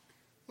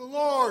The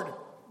Lord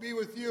be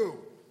with you.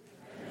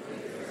 And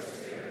with your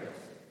spirit.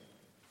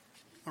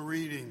 A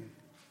reading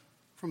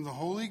from the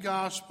Holy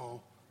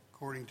Gospel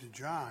according to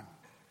John.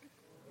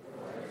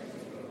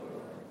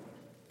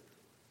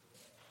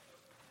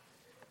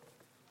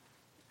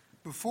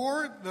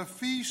 Before the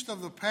feast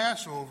of the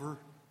Passover,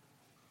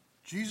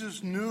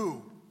 Jesus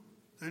knew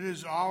that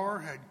his hour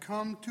had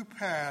come to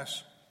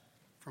pass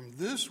from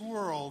this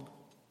world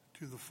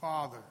to the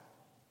Father.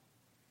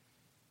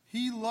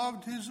 He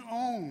loved his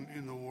own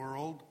in the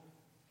world,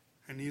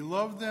 and he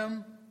loved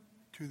them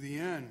to the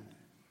end.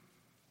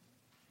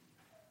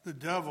 The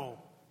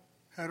devil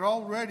had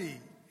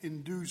already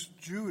induced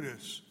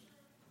Judas,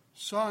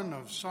 son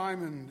of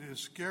Simon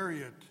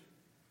Iscariot,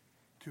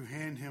 to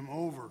hand him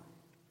over.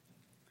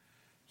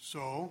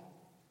 So,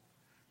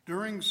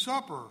 during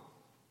supper,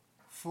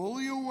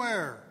 fully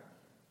aware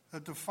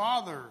that the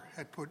Father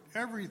had put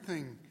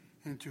everything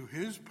into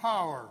his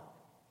power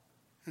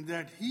and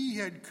that he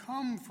had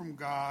come from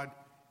God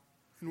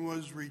and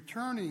was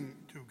returning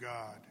to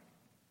God,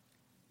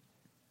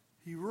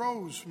 he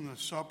rose from the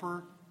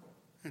supper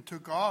and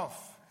took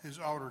off his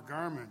outer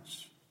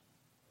garments.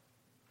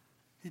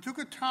 He took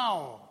a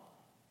towel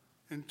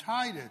and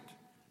tied it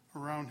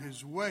around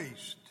his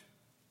waist.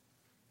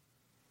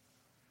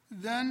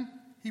 Then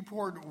he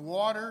poured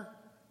water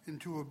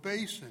into a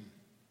basin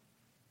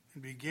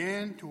and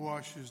began to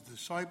wash his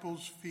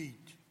disciples'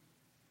 feet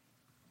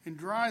and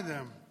dry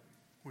them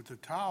with the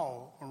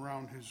towel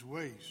around his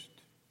waist.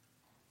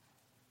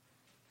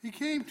 He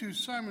came to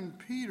Simon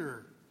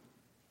Peter,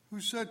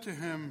 who said to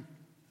him,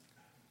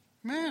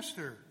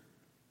 "Master,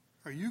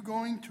 are you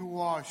going to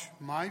wash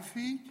my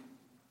feet?"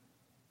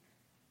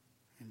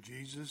 And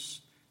Jesus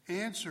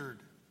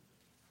answered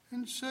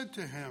and said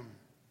to him,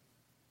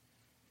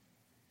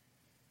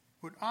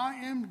 "What I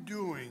am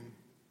doing,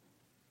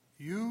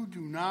 you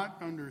do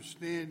not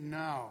understand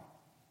now,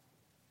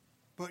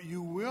 but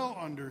you will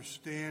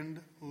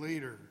understand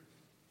later."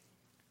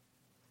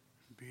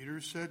 And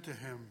Peter said to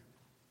him,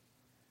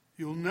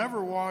 "You'll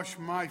never wash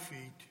my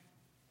feet."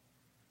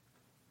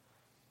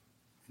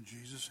 And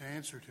Jesus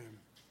answered him,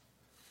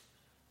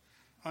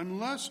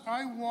 "Unless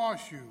I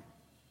wash you,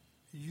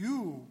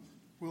 you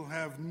will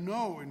have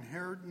no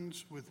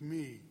inheritance with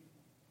me."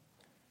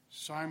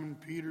 Simon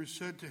Peter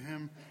said to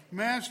him,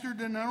 "Master,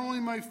 then not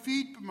only my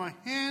feet, but my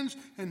hands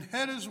and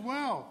head as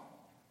well."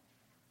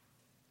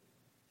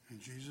 And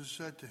Jesus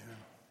said to him,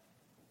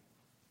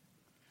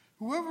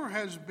 "Whoever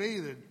has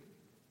bathed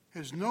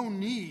has no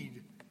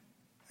need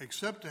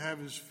except to have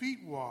his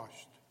feet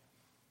washed,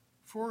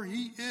 for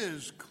he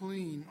is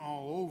clean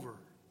all over.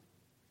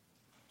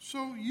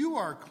 So you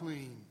are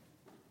clean,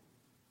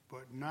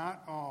 but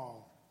not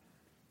all."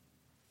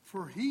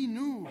 For he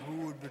knew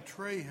who would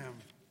betray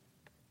him.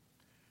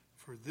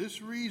 For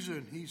this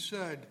reason he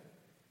said,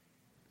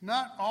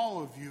 "Not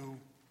all of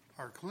you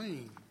are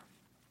clean."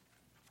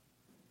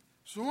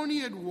 So when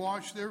he had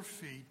washed their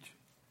feet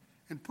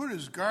and put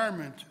his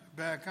garment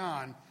back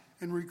on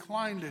and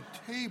reclined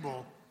at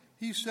table,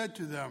 he said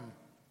to them,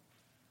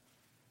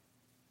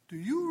 "Do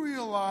you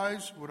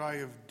realize what I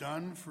have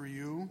done for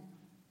you?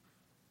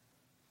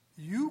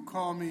 You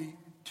call me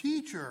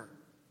teacher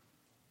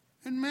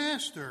and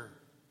master,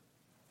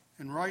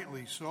 and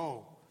rightly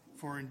so,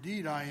 for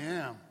indeed I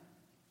am.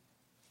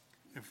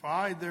 If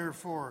I,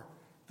 therefore,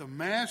 the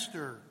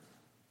master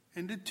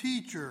and the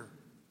teacher,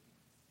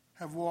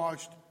 have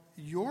washed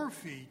your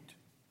feet,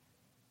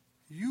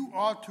 you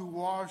ought to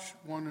wash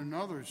one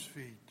another's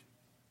feet.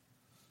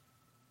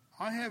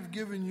 I have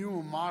given you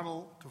a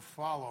model to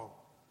follow,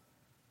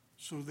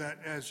 so that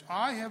as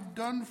I have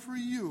done for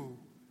you,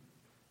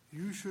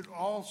 you should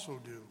also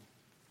do."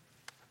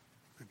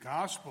 The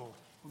Gospel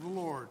of the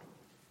Lord.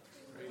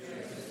 Praise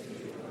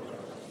to you, Lord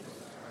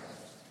Jesus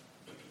Christ.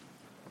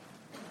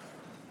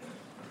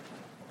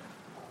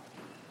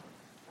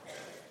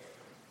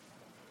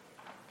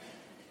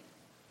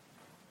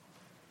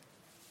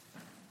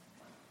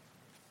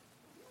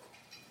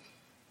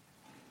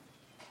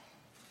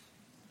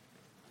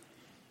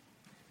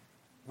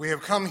 We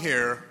have come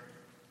here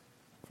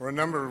for a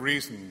number of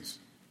reasons.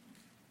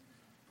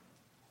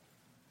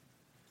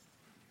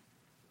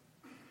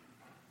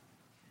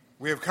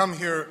 We have come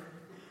here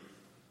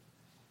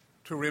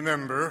to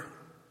remember,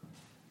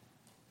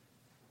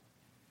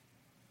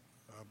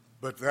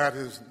 but that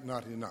is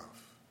not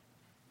enough.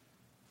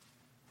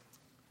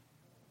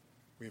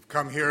 We have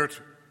come here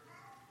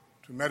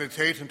to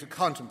meditate and to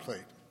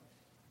contemplate,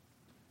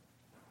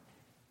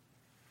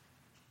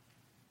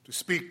 to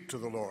speak to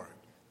the Lord.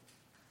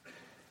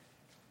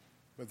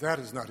 But that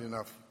is not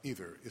enough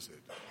either, is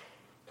it?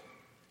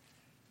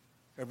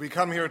 Have we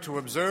come here to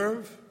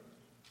observe?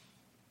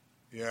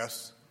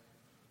 Yes.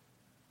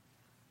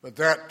 But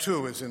that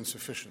too is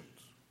insufficient.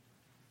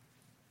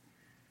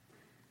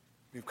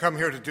 We've come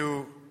here to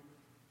do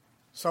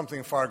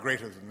something far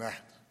greater than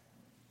that.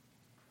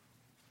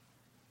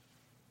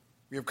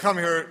 We have come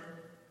here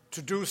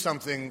to do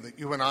something that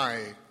you and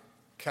I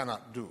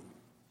cannot do,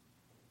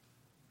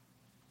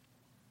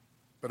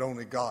 but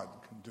only God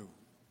can do.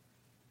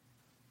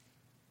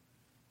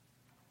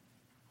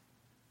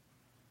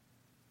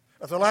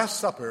 At the Last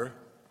Supper,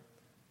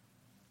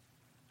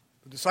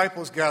 the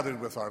disciples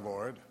gathered with our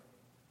Lord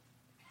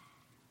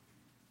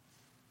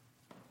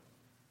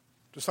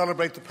to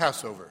celebrate the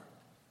Passover,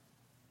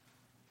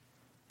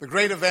 the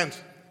great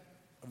event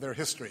of their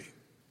history,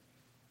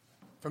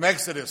 from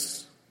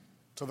Exodus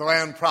to the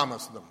land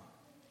promised them,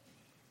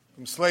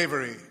 from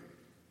slavery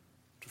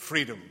to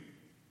freedom.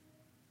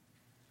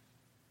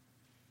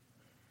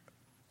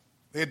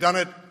 They had done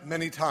it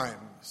many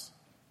times.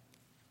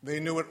 They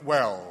knew it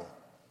well.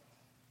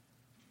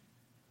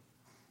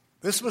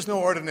 This was no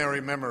ordinary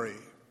memory.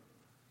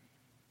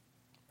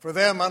 For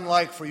them,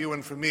 unlike for you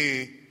and for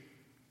me,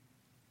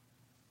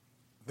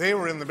 they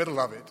were in the middle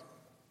of it.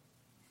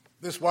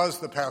 This was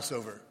the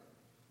Passover.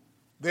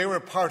 They were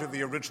part of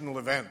the original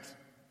event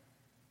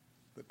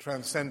that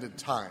transcended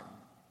time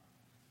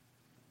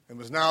and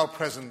was now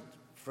present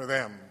for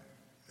them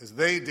as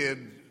they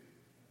did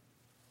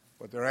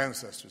what their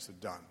ancestors had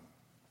done.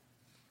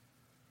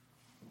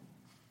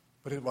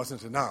 But it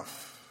wasn't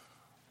enough.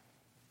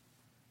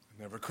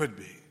 It never could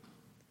be.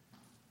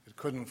 It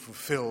couldn't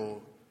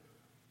fulfill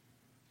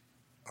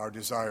our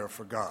desire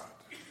for God.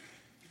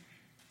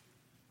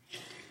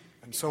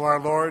 And so our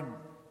Lord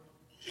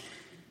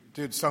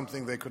did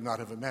something they could not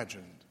have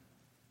imagined.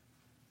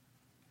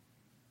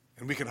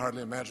 And we can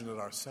hardly imagine it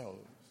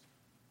ourselves.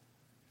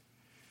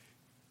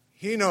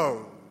 He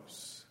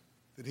knows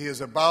that he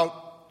is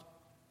about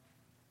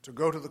to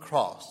go to the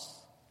cross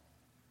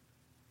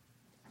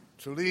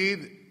to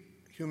lead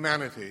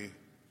humanity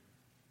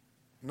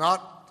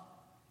not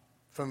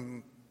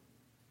from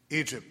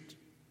Egypt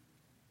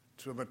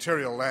to a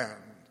material land,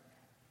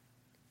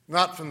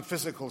 not from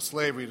physical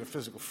slavery to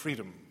physical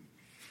freedom.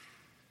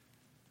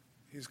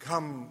 He's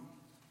come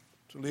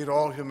to lead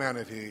all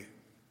humanity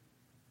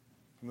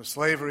from the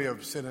slavery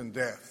of sin and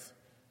death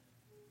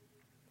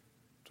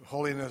to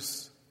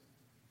holiness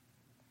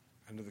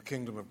and to the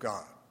kingdom of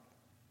God.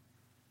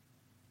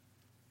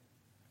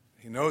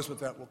 He knows what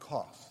that will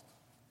cost.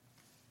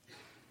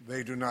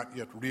 They do not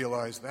yet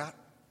realize that.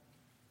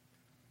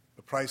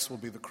 The price will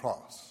be the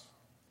cross.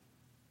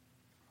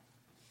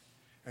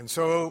 And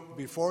so,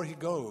 before he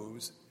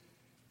goes,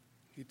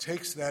 he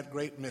takes that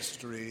great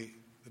mystery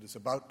that is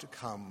about to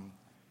come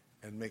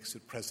and makes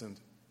it present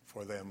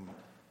for them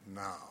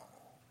now.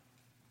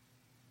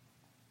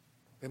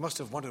 They must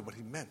have wondered what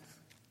he meant.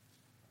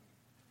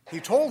 He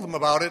told them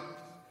about it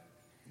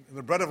in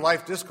the Bread of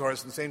Life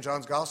discourse in St.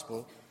 John's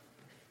Gospel.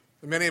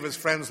 Many of his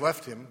friends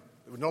left him.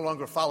 They would no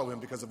longer follow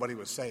him because of what he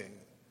was saying.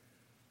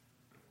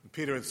 And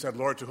Peter had said,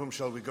 "Lord, to whom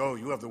shall we go?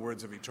 You have the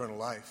words of eternal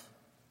life."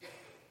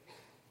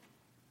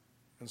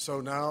 And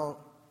so now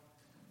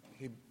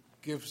he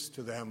gives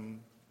to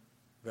them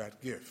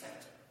that gift,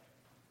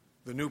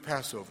 the new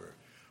Passover.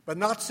 But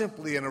not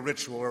simply in a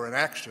ritual or an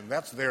action.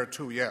 That's there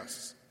too,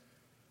 yes.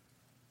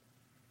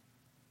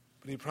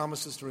 But he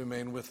promises to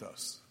remain with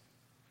us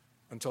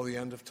until the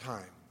end of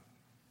time.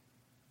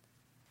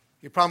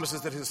 He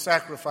promises that his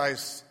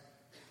sacrifice,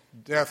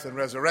 death, and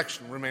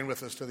resurrection will remain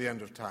with us to the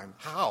end of time.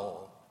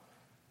 How?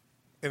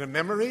 In a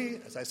memory?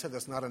 As I said,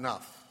 that's not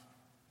enough.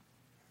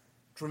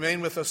 To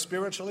remain with us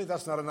spiritually,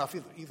 that's not enough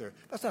either.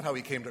 That's not how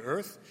he came to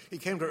earth. He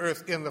came to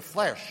earth in the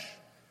flesh.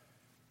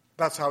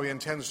 That's how he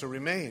intends to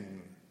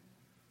remain.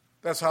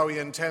 That's how he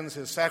intends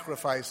his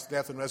sacrifice,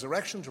 death, and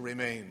resurrection to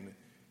remain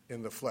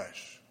in the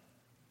flesh.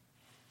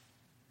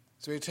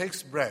 So he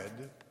takes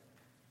bread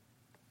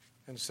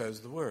and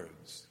says the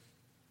words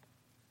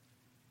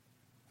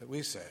that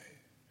we say.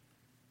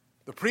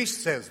 The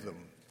priest says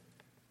them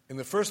in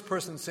the first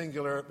person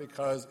singular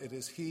because it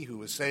is he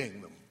who is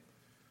saying them.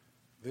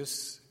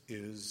 This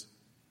is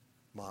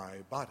my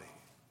body.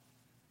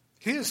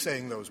 He is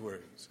saying those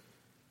words.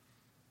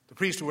 The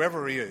priest,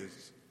 whoever he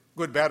is,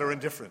 good, bad, or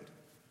indifferent,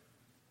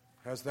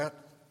 has that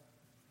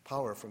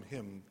power from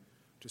him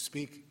to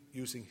speak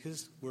using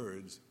his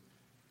words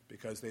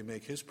because they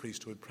make his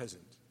priesthood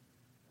present.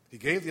 He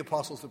gave the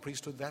apostles the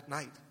priesthood that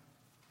night.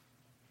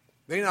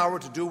 They now were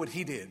to do what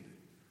he did.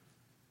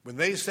 When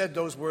they said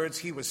those words,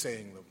 he was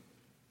saying them.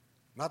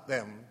 Not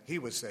them, he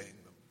was saying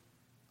them.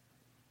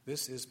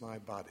 This is my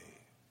body.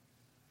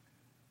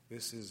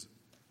 This is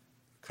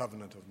the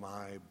covenant of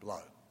my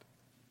blood.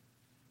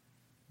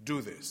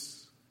 Do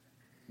this.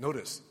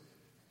 Notice,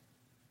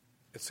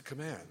 it's a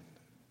command,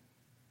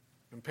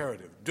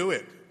 imperative. Do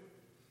it.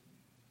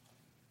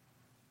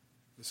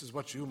 This is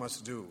what you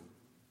must do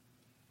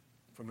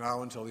from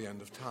now until the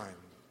end of time,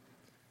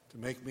 to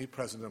make me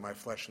present in my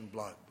flesh and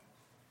blood,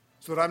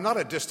 so that I'm not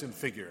a distant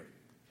figure.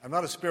 I'm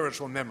not a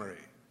spiritual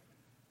memory.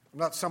 I'm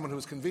not someone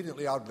who's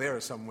conveniently out there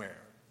somewhere.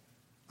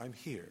 I'm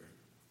here.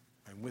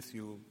 I'm with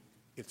you.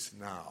 It's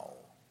now.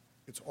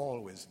 It's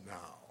always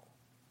now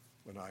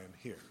when I am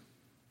here.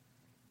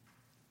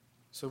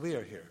 So we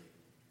are here.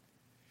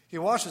 He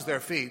washes their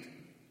feet,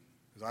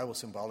 as I will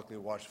symbolically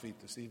wash feet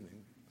this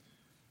evening,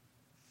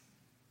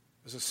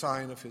 as a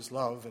sign of his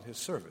love and his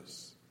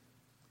service,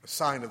 a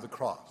sign of the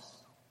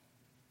cross,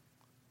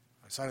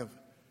 a sign of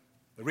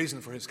the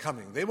reason for his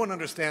coming. They won't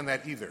understand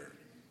that either,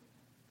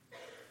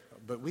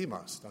 but we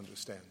must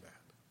understand that.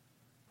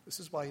 This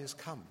is why he has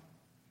come.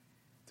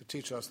 to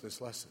teach us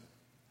this lesson.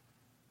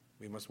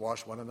 We must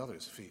wash one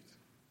another's feet,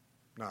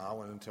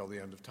 now and until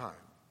the end of time.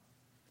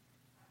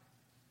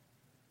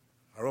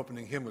 Our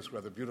opening hymn was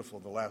rather beautiful,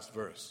 the last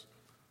verse.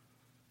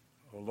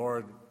 O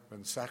Lord,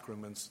 when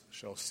sacraments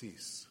shall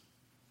cease.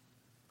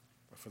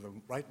 But for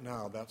right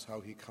now, that's how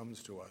he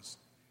comes to us,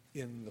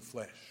 in the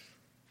flesh.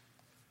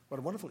 What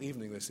a wonderful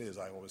evening this is,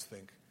 I always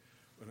think,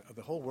 when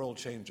the whole world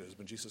changes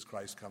when Jesus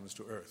Christ comes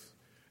to earth,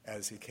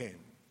 as he came.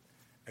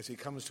 As he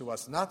comes to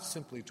us not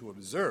simply to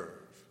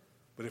observe,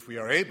 but if we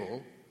are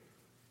able,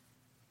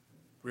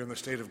 we're in the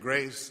state of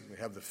grace, and we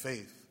have the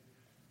faith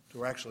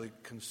to actually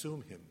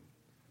consume him.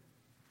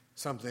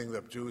 Something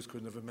that Jews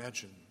couldn't have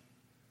imagined.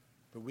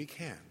 But we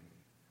can.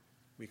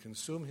 We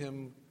consume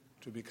him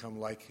to become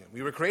like him.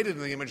 We were created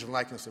in the image and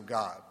likeness of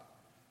God.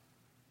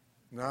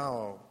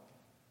 Now,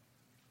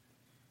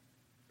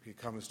 he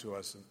comes to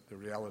us in the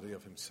reality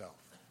of himself.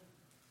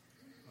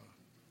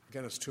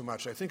 Again, it's too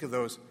much. I think of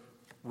those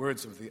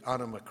words of the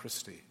Anima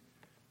Christi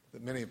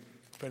that many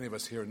of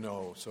us here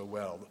know so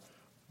well.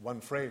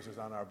 One phrase is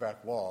on our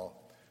back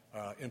wall,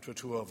 intra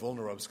tua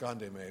vulnera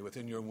absconde me,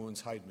 within your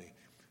wounds hide me.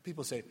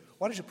 People say,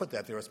 why did you put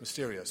that there? It's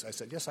mysterious. I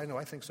said, yes, I know,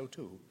 I think so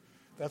too.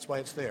 That's why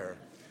it's there.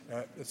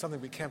 It's something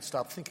we can't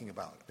stop thinking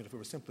about. But if it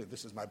were simply,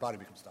 this is my body,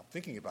 we can stop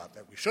thinking about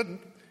that. We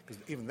shouldn't,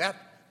 because even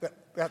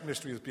that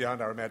mystery is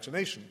beyond our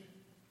imagination.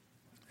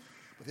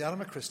 But the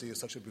Anima Christi is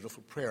such a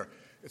beautiful prayer.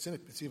 It's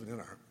even in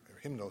our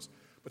hymnals.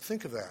 But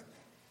think of that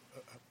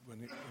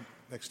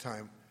next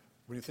time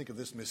when you think of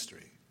this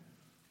mystery.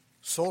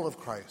 Soul of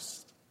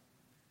Christ,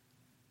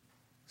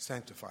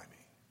 sanctify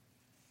me.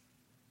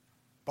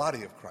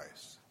 Body of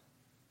Christ,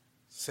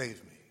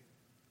 save me.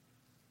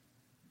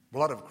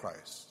 Blood of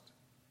Christ,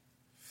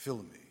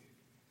 fill me.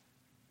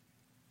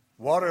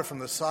 Water from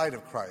the side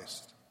of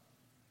Christ,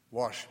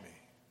 wash me.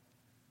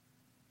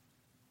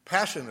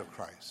 Passion of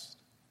Christ,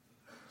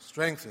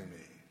 strengthen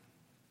me.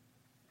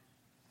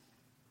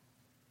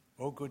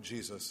 O good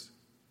Jesus,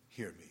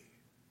 hear me.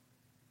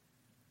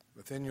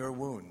 Within your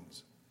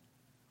wounds,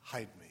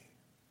 hide me.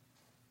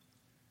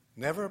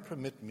 Never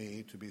permit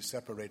me to be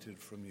separated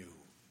from you.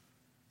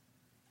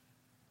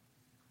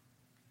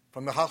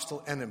 From the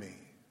hostile enemy,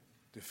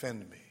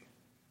 defend me.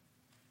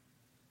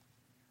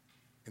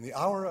 In the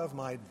hour of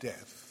my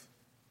death,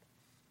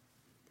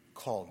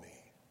 call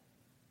me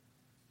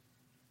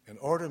and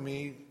order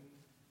me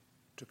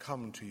to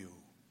come to you,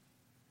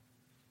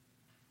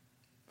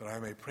 that I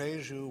may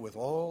praise you with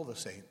all the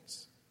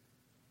saints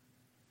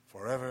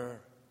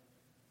forever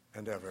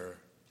and ever.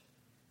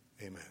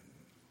 Amen.